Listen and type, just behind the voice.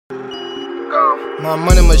My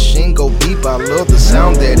money machine go beep, I love the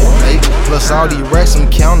sound that it make. Plus all these racks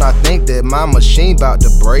I'm count, I think that my machine bout to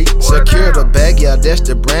break. Secure the bag, yeah, that's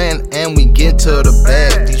the brand, and we get to the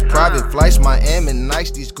bag. These private flights, Miami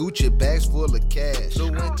nice, these Gucci bags full of cash.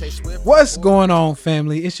 What's going on,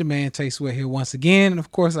 family? It's your man Tay Sweat here once again. And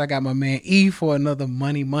of course, I got my man E for another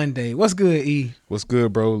Money Monday. What's good, E? What's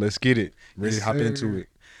good, bro? Let's get it. Ready to hop into it.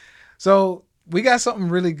 So we got something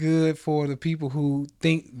really good for the people who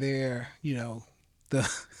think they're,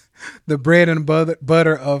 the bread and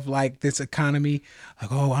butter of like this economy. Like,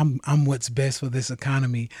 oh, I'm what's best for this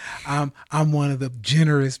economy. I'm one of the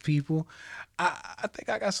generous people. I think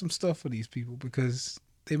I got some stuff for these people because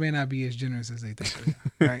they may not be as generous as they think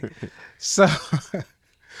they are, right? So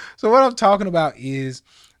what I'm talking about is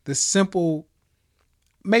the simple.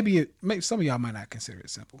 Maybe some of y'all might not consider it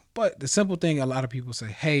simple, but the simple thing a lot of people say,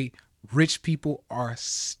 hey, rich people are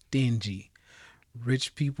stingy.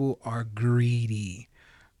 Rich people are greedy.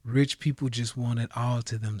 Rich people just want it all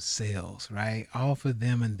to themselves, right? All for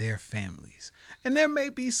them and their families. And there may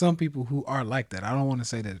be some people who are like that. I don't want to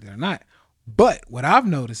say that they're not. But what I've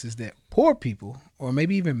noticed is that poor people, or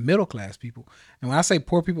maybe even middle class people, and when I say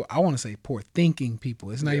poor people, I want to say poor thinking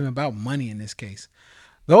people. It's not even about money in this case.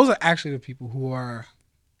 Those are actually the people who are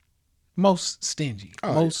most stingy,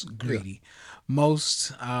 most greedy,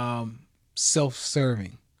 most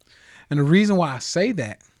self-serving. And the reason why I say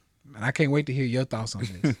that, and I can't wait to hear your thoughts on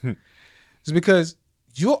this, is because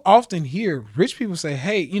you'll often hear rich people say,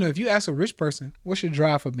 hey, if you ask a rich person, what's your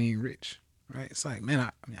drive for being rich? Right? It's like, man,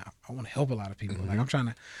 I want to help a lot of people. Mm-hmm.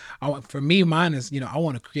 Like for me, mine is, I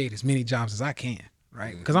want to create as many jobs as I can.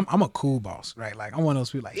 Right. Because I'm a cool boss. Right. Like I'm one of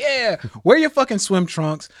those people like, yeah, wear your fucking swim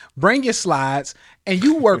trunks, bring your slides, and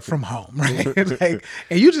you work from home. Right. Like,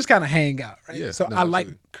 and you just kind of hang out. Right. Yeah, so I like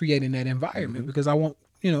creating that environment because I want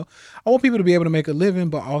people to be able to make a living,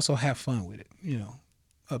 but also have fun with it,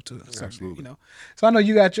 up to a certain, So I know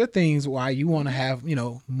you got your things why you want to have,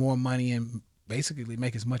 more money and basically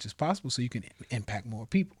make as much as possible so you can impact more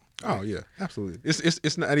people. Right? Oh yeah, absolutely.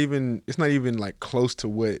 It's not even like close to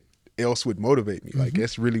what else would motivate me. Like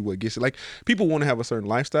that's really what gets it. Like people want to have a certain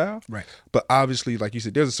lifestyle, right? But obviously, like you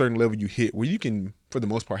said, there's a certain level you hit where you can, for the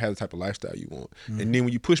most part, have the type of lifestyle you want. And then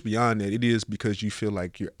when you push beyond that, it is because you feel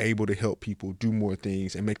like you're able to help people do more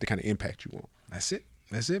things and make the kind of impact you want. That's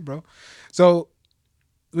it, bro. So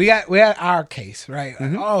we had our case, right?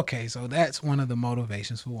 Like, okay, so that's one of the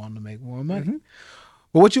motivations for wanting to make more money.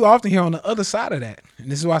 But what you often hear on the other side of that, and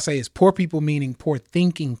this is why I say it's poor people, meaning poor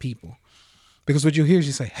thinking people. Because what you hear is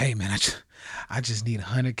you say, hey, man, I just need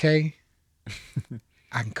 $100K.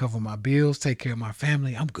 I can cover my bills, take care of my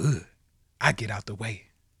family. I'm good. I get out the way.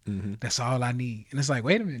 That's all I need. And it's like,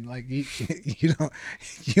 wait a minute, like you don't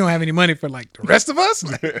have any money for like the rest of us?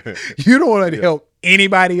 Like, you don't want to help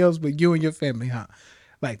anybody else but you and your family, huh?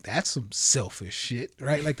 Like that's some selfish shit,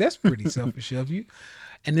 right? Like that's pretty selfish of you.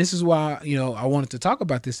 And this is why, I wanted to talk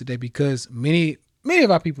about this today because many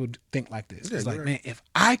of our people think like this. It's like, right. Man, if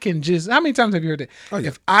I can just, how many times have you heard that? Oh, yeah.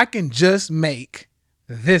 If I can just make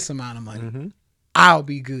this amount of money, I'll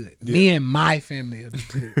be good. Yeah. Me and my family will be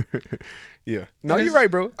good. Yeah. No, you're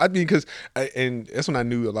right, bro. I mean, because, and that's when I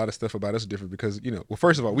knew a lot of stuff about us different because, well,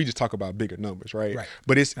 first of all, we just talk about bigger numbers, right?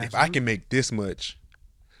 But it's, if I can make this much,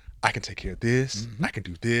 I can take care of this. I can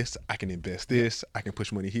do this. I can invest this. I can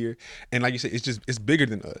push money here. And like you said, it's bigger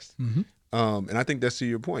than us. And I think that's to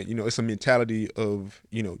your point. It's a mentality of,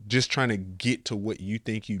 just trying to get to what you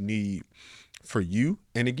think you need for you.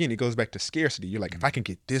 And again, it goes back to scarcity. You're like, if I can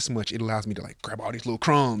get this much, it allows me to like grab all these little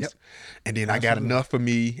crumbs and then I got enough for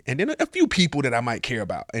me and then a few people that I might care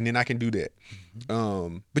about. And then I can do that.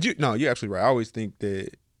 But you're absolutely right. I always think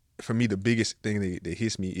that for me, the biggest thing that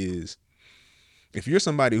hits me is if you're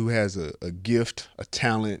somebody who has a gift, a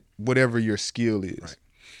talent, whatever your skill is,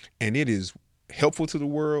 and it is helpful to the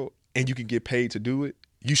world and you can get paid to do it,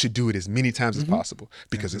 you should do it as many times as possible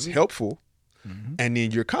because it's helpful and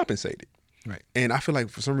then you're compensated. Right. And I feel like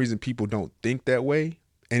for some reason people don't think that way.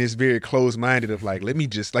 And it's very closed-minded of like, let me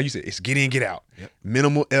just, like you said, it's get in, get out.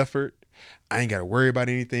 Minimal effort. I ain't got to worry about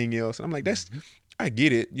anything else. And I'm like, I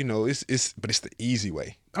get it. But it's the easy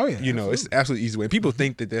way. Oh yeah. It's the absolute easy way. And people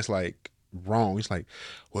think that that's like wrong. It's like,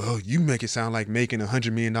 well, you make it sound like making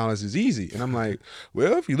 $100 million is easy. And I'm like,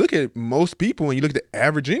 well, if you look at most people and you look at the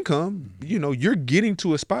average income, you're getting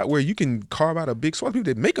to a spot where you can carve out a big swath of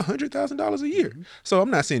people that make $100,000 a year. So I'm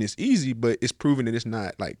not saying it's easy, but it's proven that it's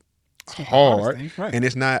not like hard and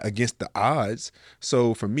it's not against the odds.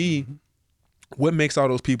 So for me, what makes all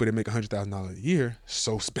those people that make $100,000 a year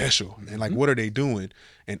so special? And like, what are they doing?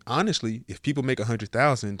 And honestly, if people make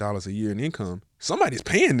 $100,000 a year in income, somebody's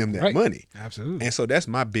paying them that money. Absolutely. And so that's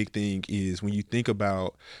my big thing is when you think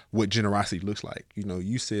about what generosity looks like, you know,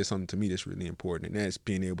 you said something to me that's really important, and that's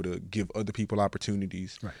being able to give other people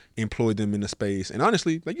opportunities, employ them in a space. And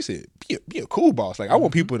honestly, like you said, be a cool boss. Like I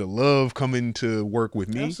want people to love coming to work with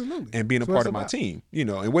me and being a part of my team, you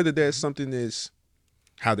know, and whether that's something that's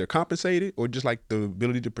how they're compensated or just like the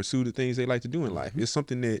ability to pursue the things they like to do in life. It's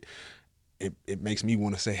something that it makes me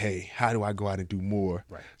want to say, hey, how do I go out and do more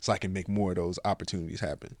so I can make more of those opportunities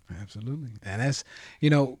happen? Absolutely. And that's, you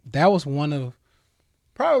know, that was one of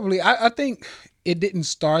probably, I think it didn't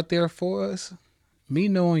start there for us. Me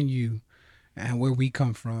knowing you and where we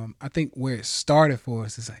come from, I think where it started for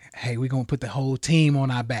us is like, hey, we're going to put the whole team on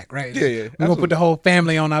our back, right? Yeah. We're going to put the whole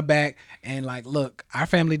family on our back. And like, look, our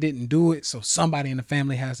family didn't do it, so somebody in the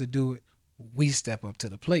family has to do it. We step up to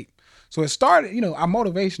the plate. So it started, you know, our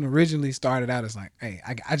motivation originally started out as like, hey,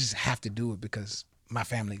 I just have to do it because my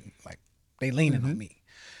family, like, they leaning on me.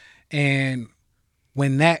 And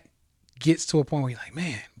when that gets to a point where you're like,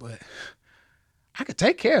 man, but I could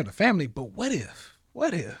take care of the family, but what if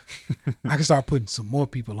I can start putting some more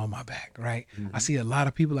people on my back, right? I see a lot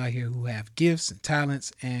of people out here who have gifts and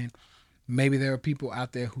talents, and maybe there are people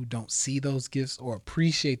out there who don't see those gifts or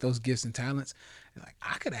appreciate those gifts and talents. And like,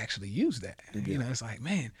 I could actually use that. You know, it's like,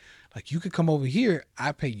 man, like you could come over here.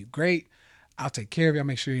 I pay you great. I'll take care of you. I'll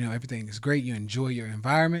make sure, you know, everything is great. You enjoy your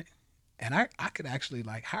environment. And I could actually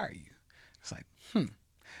like hire you. It's like,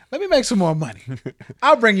 let me make some more money.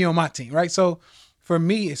 I'll bring you on my team, right? So for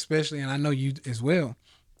me, especially, and I know you as well,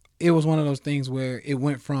 it was one of those things where it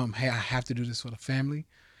went from, hey, I have to do this for the family,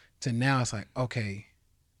 to now it's like, okay,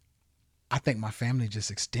 I think my family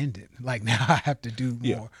just extended. Like now I have to do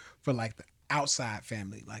more for like the outside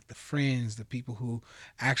family, like the friends, the people who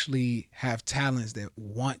actually have talents that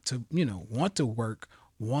want to, you know, want to work,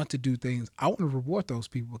 want to do things. I want to reward those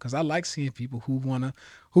people because I like seeing people who want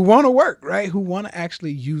to work, right? Who want to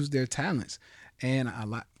actually use their talents. And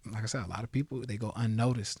like I said, a lot of people, they go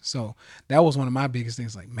unnoticed. So that was one of my biggest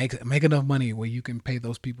things, like make enough money where you can pay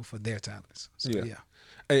those people for their talents. So,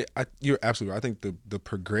 Hey, you're absolutely right. I think the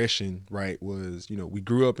progression, right, was, you know, we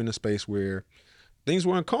grew up in a space where things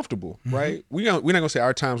were uncomfortable, right? We're not going to say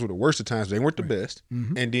our times were the worst of times. They weren't the best.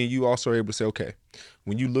 And then you also are able to say, okay,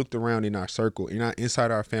 when you looked around in our circle, inside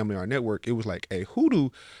our family, our network, it was like, hey,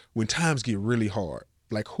 when times get really hard,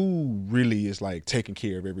 like who really is like taking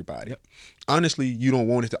care of everybody? Honestly, you don't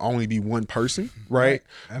want it to only be one person, right?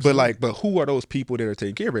 But who are those people that are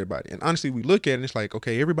taking care of everybody? And honestly, we look at it and it's like,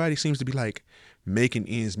 okay, everybody seems to be like making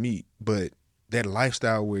ends meet, but that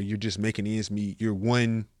lifestyle where you're just making ends meet, you're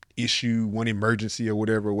one issue, one emergency or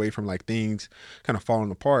whatever away from like things kind of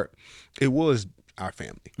falling apart. It was our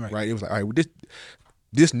family, right? It was like, all right,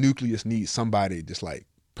 this nucleus needs somebody just like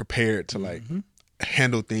prepared to like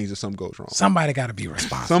handle things if something goes wrong. Somebody got to be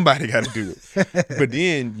responsible. Somebody got to do it. But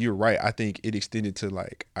then you're right. I think it extended to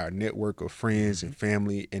like our network of friends and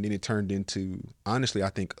family. And then it turned into, honestly, I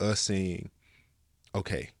think us saying,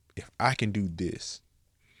 okay, if I can do this,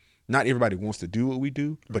 not everybody wants to do what we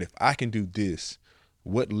do, but if I can do this,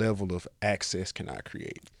 what level of access can I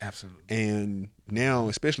create? Absolutely. And now,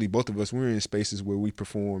 especially both of us, we're in spaces where we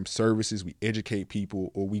perform services, we educate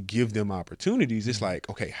people, or we give them opportunities. It's like,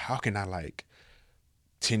 okay, how can I like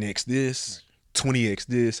 10x this, 20x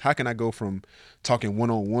this? How can I go from talking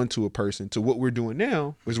one-on-one to a person to what we're doing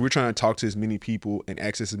now, is we're trying to talk to as many people and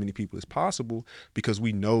access as many people as possible because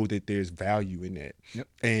we know that there's value in that.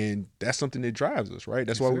 And that's something that drives us, right?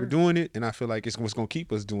 That's why we're doing it. And I feel like it's what's going to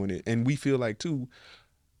keep us doing it. And we feel like too,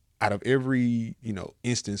 out of every, you know,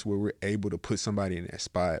 instance where we're able to put somebody in that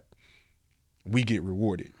spot, we get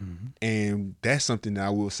rewarded. And that's something that I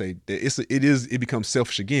will say that it becomes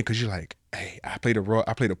selfish again, because you're like, hey, I played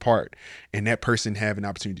a part in that person having an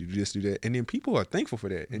opportunity to do this, do that. And then people are thankful for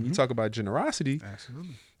that. And you talk about generosity.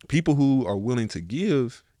 Absolutely. People who are willing to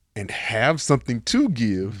give and have something to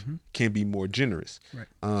give can be more generous.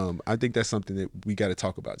 I think that's something that we got to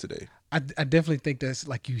talk about today. I definitely think that's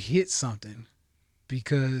like you hit something,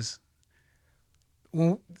 because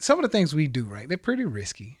some of the things we do, right, they're pretty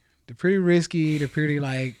risky. They're pretty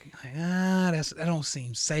like that don't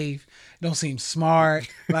seem safe. It don't seem smart.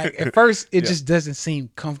 Like at first it just doesn't seem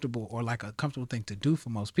comfortable or like a comfortable thing to do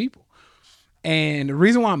for most people. And the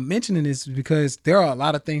reason why I'm mentioning this is because there are a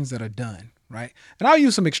lot of things that are done, right? And I'll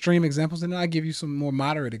use some extreme examples and then I'll give you some more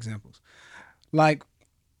moderate examples. Like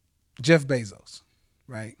Jeff Bezos,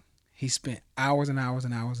 right? He spent hours and hours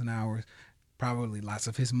and hours and hours, probably lots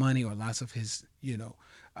of his money or lots of his,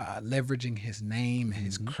 leveraging his name,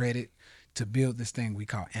 his credit to build this thing we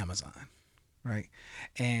call Amazon, right?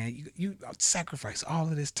 And you sacrifice all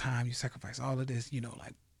of this time, you sacrifice all of this,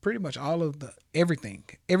 like pretty much all of everything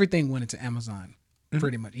went into Amazon,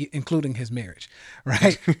 pretty much, including his marriage,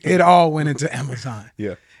 right? It all went into Amazon.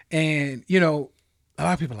 Yeah. And, a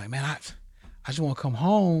lot of people are like, man, I just want to come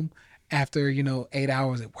home after, 8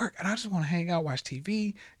 hours at work and I just want to hang out, watch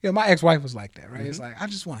TV. My ex-wife was like that, right? It's like, I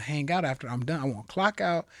just want to hang out after I'm done. I want to clock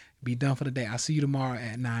out, be done for the day. I'll see you tomorrow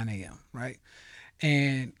at 9 a.m., right?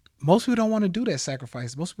 And most people don't want to do that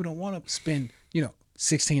sacrifice. Most people don't want to spend,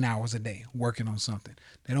 16 hours a day working on something.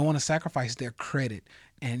 They don't want to sacrifice their credit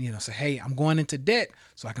and, say, hey, I'm going into debt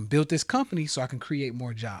so I can build this company so I can create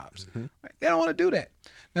more jobs. Right? They don't want to do that.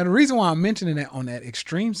 Now, the reason why I'm mentioning that on that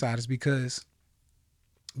extreme side is because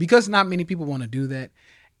not many people want to do that,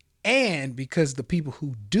 and because the people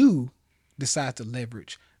who do decide to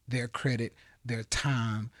leverage their credit, their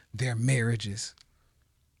time, their marriages,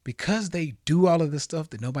 because they do all of the stuff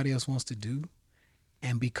that nobody else wants to do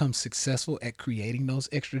and become successful at creating those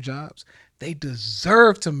extra jobs, they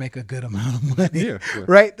deserve to make a good amount of money,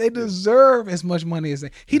 right? They deserve as much money as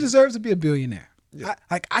he deserves to be a billionaire. Yeah.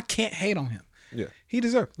 I can't hate on him. Yeah, he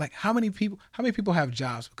deserves. Like, how many people have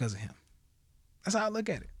jobs because of him? That's how I look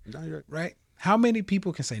at it. No, you're right. How many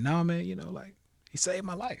people can say, "No, man, like he saved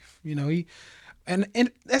my life." And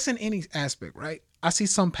that's in any aspect, right? I see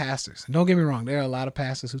some pastors. Don't get me wrong. There are a lot of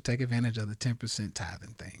pastors who take advantage of the 10%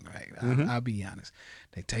 tithing thing, right? I'll be honest.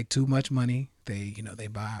 They take too much money. They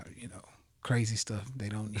buy, crazy stuff they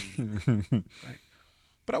don't need, right?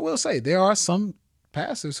 But I will say there are some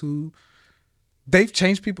pastors who they've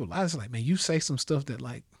changed people's lives. Like, man, you say some stuff that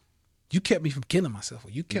like, you kept me from killing myself,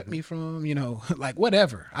 or you kept me from, like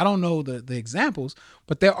whatever. I don't know the examples,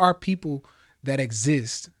 but there are people that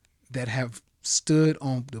exist that have stood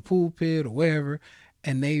on the pulpit or wherever,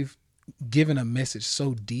 and they've given a message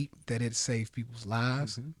so deep that it saved people's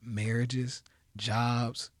lives, marriages,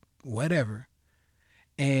 jobs, whatever.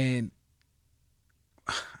 And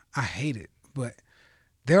I hate it, but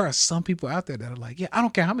there are some people out there that are like, yeah, I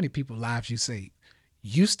don't care how many people's lives you save.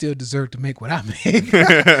 You still deserve to make what I make.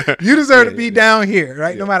 You deserve to be down here,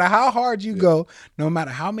 right? Yeah. No matter how hard you go, no matter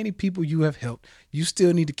how many people you have helped, you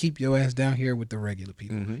still need to keep your ass down here with the regular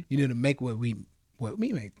people. You need to make what we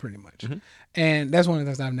make, pretty much. And that's one of the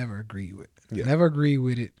things I've never agreed with. Yeah. Never agreed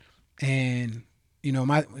with it. And,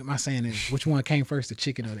 my saying is, which one came first, the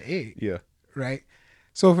chicken or the egg? Yeah. Right?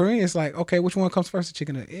 So for me, it's like, okay, which one comes first, the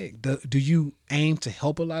chicken or the egg? Do you aim to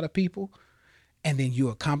help a lot of people, and then you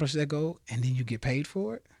accomplish that goal, and then you get paid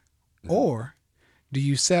for it? Or do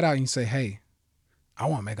you set out and you say, hey, I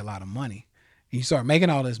want to make a lot of money. And you start making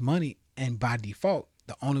all this money, and by default,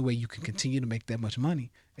 the only way you can continue to make that much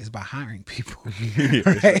money is by hiring people,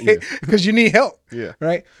 right? Because you need help,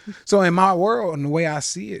 right? So in my world, and the way I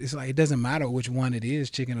see it, it's like, it doesn't matter which one it is,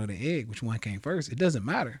 chicken or the egg, which one came first. It doesn't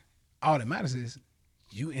matter. All that matters is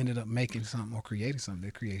you ended up making something or creating something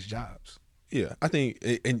that creates jobs. Yeah, I think,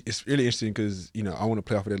 and it's really interesting because, I want to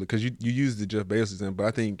play off of that because you used the Jeff Bezos example, but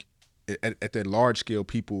I think at that large scale,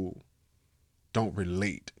 people don't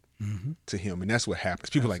relate to him, and that's what happens.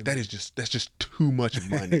 People are like, that's just too much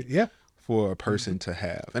money for a person to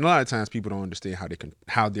have. And a lot of times people don't understand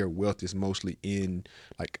how their wealth is mostly in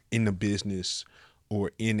the business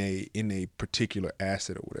or in a particular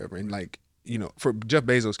asset or whatever. And for Jeff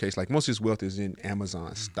Bezos' case, most of his wealth is in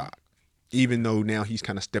Amazon stock. Even though now he's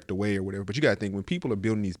kind of stepped away or whatever. But you got to think, when people are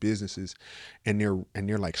building these businesses and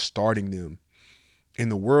they're like starting them in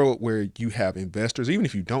the world where you have investors, even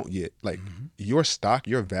if you don't yet, your stock,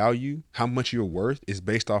 your value, how much you're worth is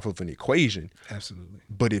based off of an equation. Absolutely.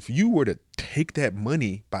 But if you were to take that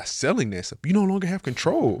money by selling that stuff, you no longer have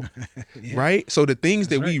control, right? So the things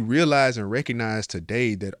that we realize and recognize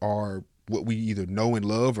today that are what we either know and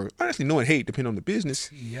love, or honestly know and hate, depending on the business.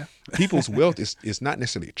 Yeah. People's wealth is not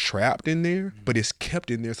necessarily trapped in there, but it's kept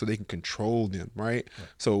in there so they can control them, right?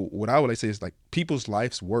 So what I would like to say is people's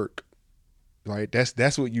life's work, right?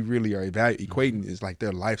 That's what you really are equating is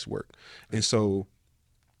their life's work. And so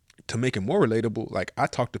to make it more relatable, I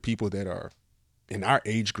talk to people that are in our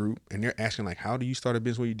age group and they're asking how do you start a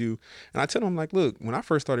business, what you do? And I tell them look, when I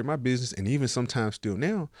first started my business, and even sometimes still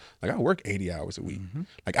now, I work 80 hours a week.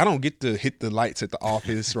 I don't get to hit the lights at the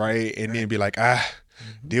office, right? And then be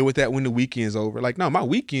deal with that when the weekend's over. No, my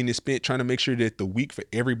weekend is spent trying to make sure that the week for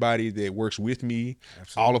everybody that works with me,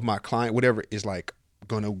 all of my client, whatever, is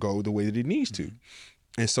gonna go the way that it needs to.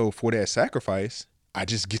 And so for that sacrifice, I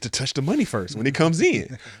just get to touch the money first when it comes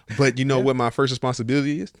in. But you know what my first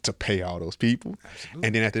responsibility is? To pay all those people. Absolutely.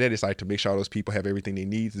 And then after that, it's like to make sure all those people have everything they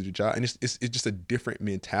need to do the job. And it's just a different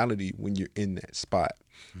mentality when you're in that spot.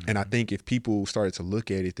 Mm-hmm. And I think if people started to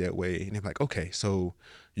look at it that way, and they're like, okay, so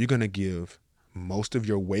you're going to give most of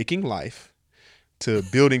your waking life to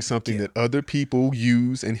building something that other people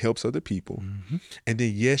use and helps other people. Mm-hmm. And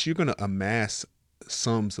then, yes, you're going to amass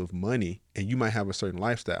sums of money and you might have a certain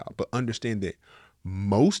lifestyle, but understand that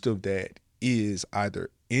most of that is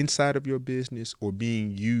either inside of your business or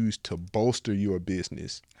being used to bolster your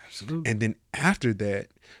business. Absolutely. And then after that,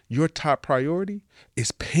 your top priority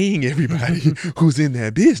is paying everybody who's in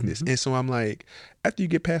that business. Mm-hmm. And so I'm like, after you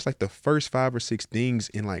get past like the first 5 or 6 things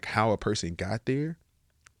in like how a person got there,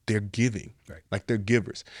 they're giving, right? Like they're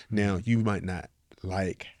givers. Mm-hmm. Now you might not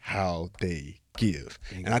like how they give.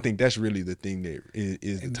 And I think that's really the thing that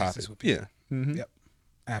is the topic. Yeah. Mm-hmm. Yep.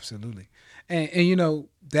 Absolutely. And you know,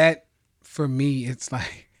 that for me, it's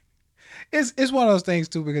like, it's one of those things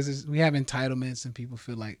too, because we have entitlements and people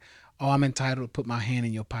feel like, oh, I'm entitled to put my hand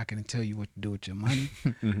in your pocket and tell you what to do with your money.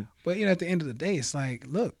 Mm-hmm. But you know, at the end of the day, it's like,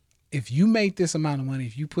 look, if you make this amount of money,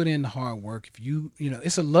 if you put in the hard work, if you know,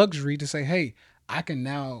 it's a luxury to say, hey, I can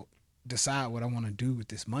now decide what I want to do with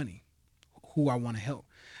this money, who I want to help.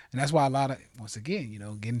 And that's why a lot of, once again, you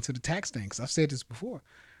know, get into the tax thing, because I've said this before.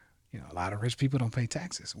 You know, a lot of rich people don't pay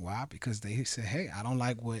taxes. Why? Because they say, hey, I don't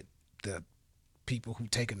like what the people who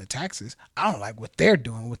taking the taxes, I don't like what they're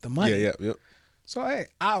doing with the money. Yeah. So, hey,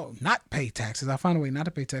 I'll not pay taxes. I'll find a way not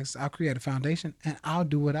to pay taxes. I'll create a foundation and I'll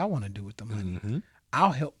do what I want to do with the money. Mm-hmm.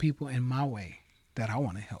 I'll help people in my way that I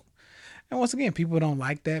want to help. And once again, people don't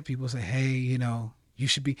like that. People say, hey, you know, you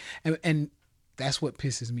should be, and that's what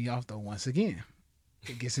pisses me off though. Once again,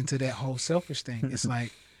 it gets into that whole selfish thing. It's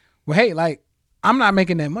like, well, hey, like, I'm not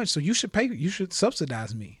making that much, so you should pay. You should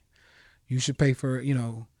subsidize me. You should pay for, you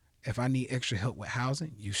know, if I need extra help with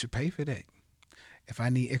housing, you should pay for that. If I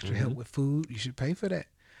need extra help with food, you should pay for that.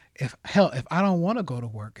 If I don't want to go to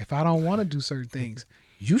work, if I don't want to do certain things,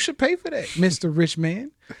 you should pay for that, Mr. Rich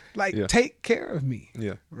Man. Like, take care of me.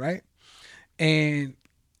 Yeah. Right. And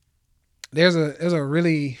there's a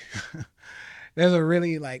really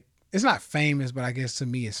like, it's not famous, but I guess to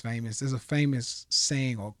me it's famous. There's a famous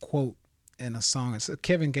saying or quote in a song. It's a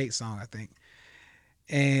Kevin Gates song, I think.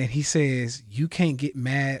 And he says, you can't get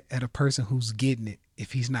mad at a person who's getting it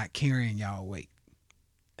if he's not carrying y'all weight.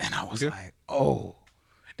 And I was like, oh,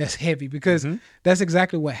 that's heavy, because that's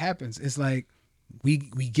exactly what happens. It's like we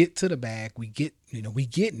get to the bag, we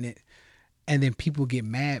getting it, and then people get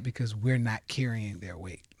mad because we're not carrying their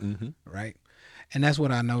weight. Mm-hmm. Right. And that's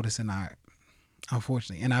what I notice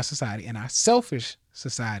unfortunately, in our society, in our selfish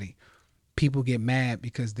society. People get mad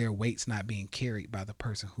because their weight's not being carried by the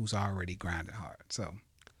person who's already grinding hard. So,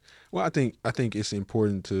 well, I think it's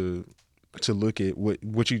important to look at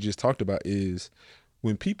what you just talked about is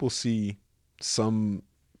when people see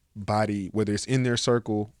somebody, whether it's in their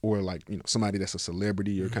circle or like, you know, somebody that's a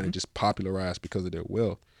celebrity or kind of just popularized because of their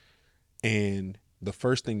wealth, and the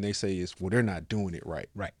first thing they say is, well, they're not doing it right.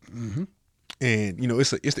 Right. Mm-hmm. And, you know,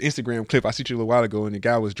 it's the Instagram clip I seen you a little while ago, and the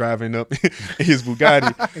guy was driving up his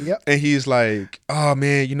Bugatti. Yep. And he's like, oh,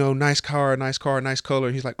 man, you know, nice car, nice color.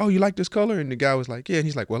 And he's like, oh, you like this color? And the guy was like, yeah. And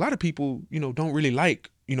he's like, well, a lot of people, you know, don't really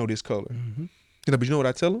like, you know, this color. Mm-hmm. But you know what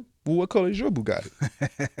I tell him? Well, what color is your Bugatti?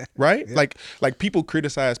 Right? Yep. Like people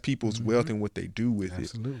criticize people's wealth and what they do with it.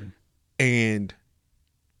 Absolutely. And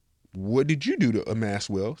what did you do to amass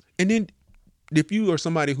wealth? And then if you are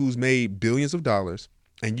somebody who's made billions of dollars,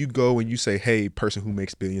 and you go and you say, hey, person who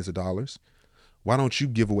makes billions of dollars, why don't you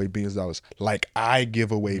give away billions of dollars like I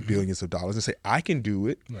give away billions of dollars, and say, I can do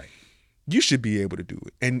it. Right. You should be able to do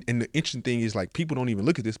it. And the interesting thing is, like, people don't even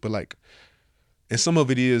look at this, but like, and some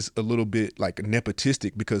of it is a little bit like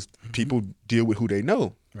nepotistic because people deal with who they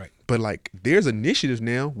know. Right. But like, there's initiatives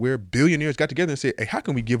now where billionaires got together and said, hey, how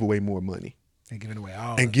can we give away more money? And giving away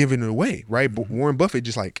all. And giving it away, right? But Warren Buffett's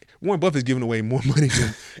giving away more money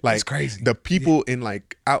than like crazy. The people in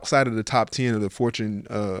like outside of the top 10 of the Fortune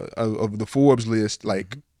of the Forbes list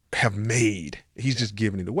like have made. He's just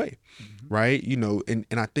giving it away, right? You know, and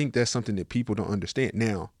I think that's something that people don't understand.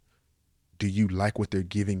 Now, do you like what they're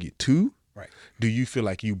giving it to? Right. Do you feel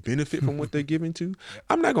like you benefit from what they're giving to?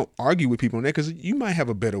 I'm not going to argue with people on that because you might have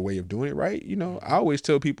a better way of doing it, right? You know, I always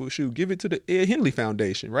tell people, shoot, give it to the Ed Henley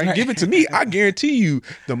Foundation, right? Give it to me. I guarantee you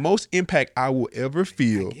the most impact I will ever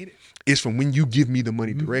feel is from when you give me the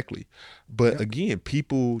money directly. But again,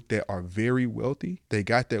 people that are very wealthy, they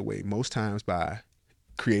got that way most times by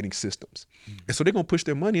creating systems. And so they're going to push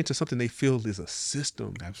their money into something they feel is a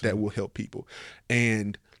system that will help people.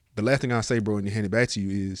 And the last thing I'll say, bro, and hand it back to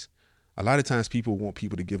you is, A lot of times people want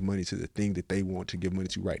people to give money to the thing that they want to give money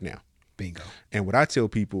to right now. Bingo. And what I tell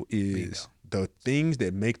people is the things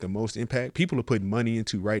that make the most impact, people are putting money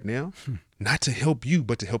into right now, not to help you,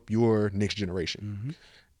 but to help your next generation. Mm-hmm.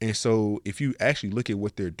 And so if you actually look at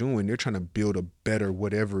what they're doing, they're trying to build a better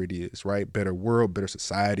whatever it is, right? Better world, better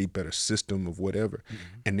society, better system of whatever.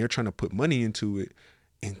 Mm-hmm. And they're trying to put money into it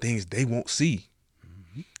in things they won't see.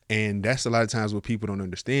 Mm-hmm. And that's a lot of times what people don't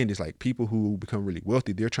understand is like people who become really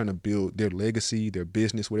wealthy, they're trying to build their legacy, their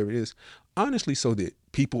business, whatever it is, honestly, so that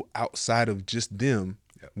people outside of just them,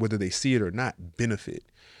 whether they see it or not, benefit.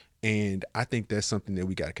 And I think that's something that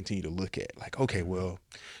we got to continue to look at. Like, okay, well,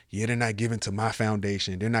 yeah, they're not giving to my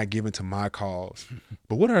foundation. They're not giving to my cause.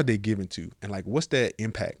 But what are they giving to? And like, what's that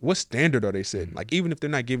impact? What standard are they setting? Like, even if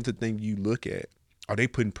they're not giving to the thing you look at, are they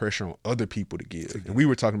putting pressure on other people to give? And we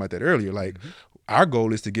were talking about that earlier. Like, our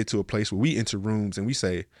goal is to get to a place where we enter rooms and we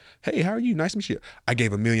say, hey, how are you? Nice to meet you. I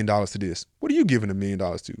gave $1 million to this. What are you giving $1 million to?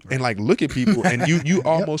 Right. And like, look at people and you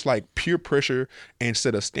almost like peer pressure and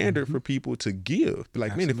set a standard for people to give. Be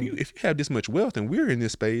like, absolutely. Man, if you have this much wealth and we're in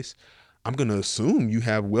this space, I'm going to assume you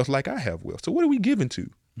have wealth like I have wealth. So what are we giving to?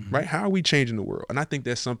 Right? How are we changing the world? And I think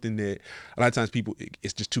that's something that a lot of times people,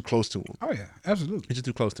 it's just too close to them. Oh yeah, absolutely. It's just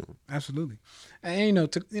too close to them. Absolutely.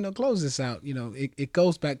 And to close this out, it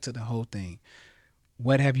goes back to the whole thing.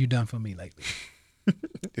 What have you done for me lately?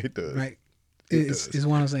 It does. Right? It's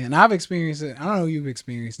what I'm saying. And I've experienced it. I don't know if you've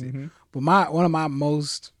experienced it, but one of my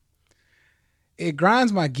most, it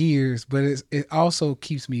grinds my gears, but it also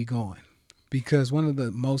keeps me going, because one of the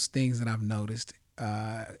most things that I've noticed,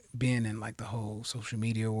 being in like the whole social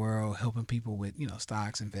media world, helping people with,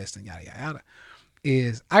 stocks, investing, yada, yada, yada,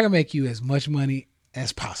 is I can make you as much money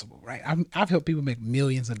as possible, right? I've helped people make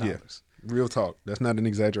millions of dollars. Yeah. Real talk. That's not an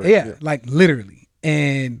exaggeration. Yeah, like literally.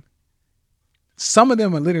 And some of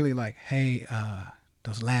them are literally like, hey,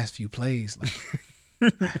 those last few plays,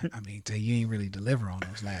 like, I mean, you ain't really deliver on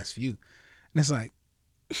those last few. And it's like,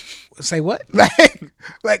 say what?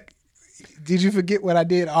 Like, did you forget what I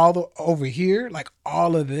did over here? Like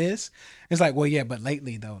all of this? It's like, well, yeah, but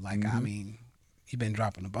lately though, like, I mean, you've been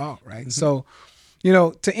dropping the ball, right? So,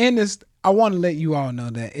 to end this, I want to let you all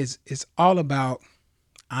know that it's all about,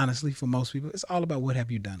 honestly, for most people, it's all about what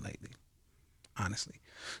have you done lately, honestly.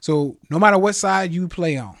 So no matter what side you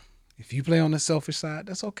play on, if you play on the selfish side,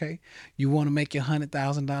 that's okay. You want to make your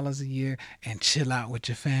 $100,000 a year and chill out with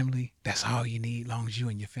your family. That's all you need, long as you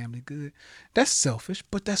and your family good. That's selfish,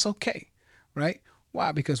 but that's okay, right?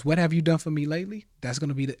 Why? Because what have you done for me lately? That's going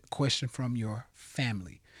to be the question from your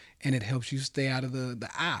family, and it helps you stay out of the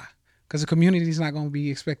eye. Because the community is not going to be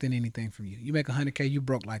expecting anything from you. You make $100K, you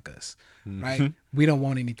broke like us, right? We don't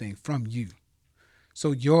want anything from you.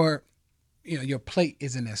 So your plate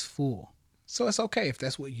isn't as full. So it's okay if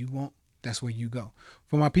that's what you want. That's where you go.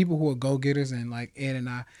 For my people who are go-getters and like Ed and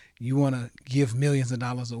I, you want to give millions of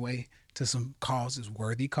dollars away to some causes,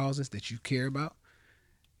 worthy causes that you care about.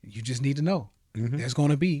 You just need to know there's going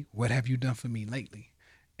to be, what have you done for me lately?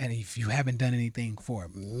 And if you haven't done anything for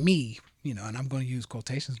me, and I'm going to use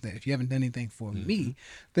quotations there, if you haven't done anything for me,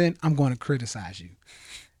 then I'm going to criticize you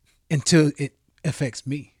until it affects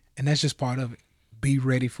me. And that's just part of it. Be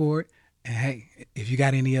ready for it. And hey, if you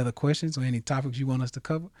got any other questions or any topics you want us to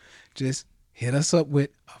cover, just hit us up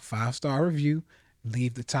with a 5-star review,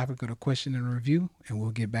 leave the topic or the question in a review, and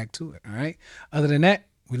we'll get back to it. All right. Other than that,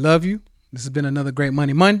 we love you. This has been another great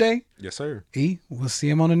Money Monday. Yes, sir. We'll see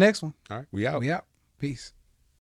him on the next one. All right. We out. Peace.